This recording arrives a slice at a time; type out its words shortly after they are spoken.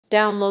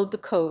Download the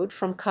code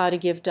from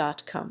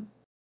codegive.com.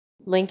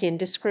 Link in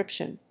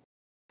description.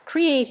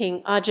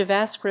 Creating a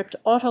JavaScript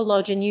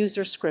autologin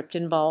user script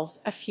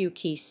involves a few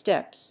key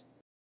steps.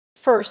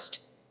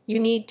 First, you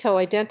need to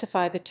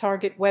identify the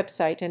target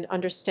website and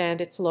understand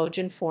its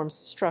login form's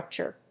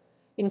structure,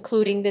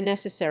 including the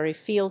necessary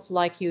fields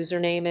like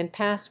username and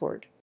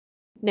password.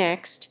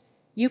 Next,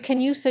 you can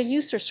use a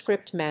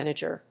userscript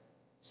manager,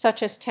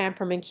 such as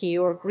Tampermonkey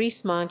or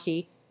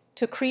GreaseMonkey,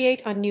 to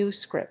create a new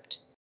script.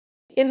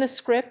 In the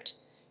script,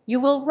 you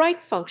will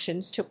write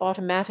functions to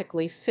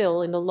automatically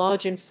fill in the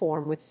login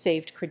form with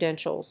saved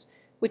credentials,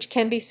 which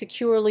can be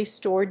securely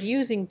stored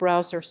using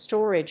browser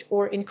storage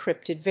or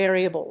encrypted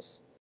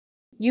variables.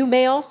 You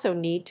may also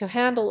need to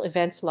handle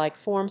events like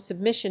form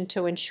submission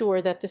to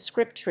ensure that the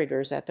script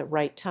triggers at the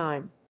right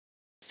time.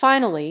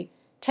 Finally,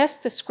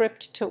 test the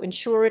script to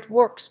ensure it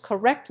works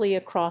correctly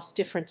across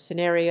different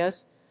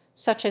scenarios,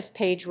 such as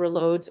page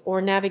reloads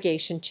or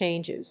navigation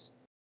changes.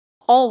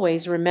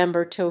 Always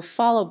remember to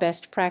follow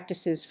best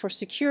practices for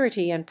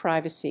security and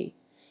privacy,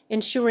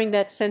 ensuring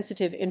that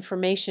sensitive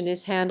information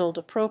is handled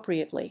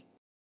appropriately.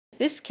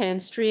 This can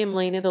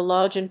streamline the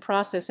login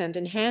process and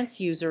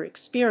enhance user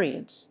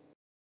experience.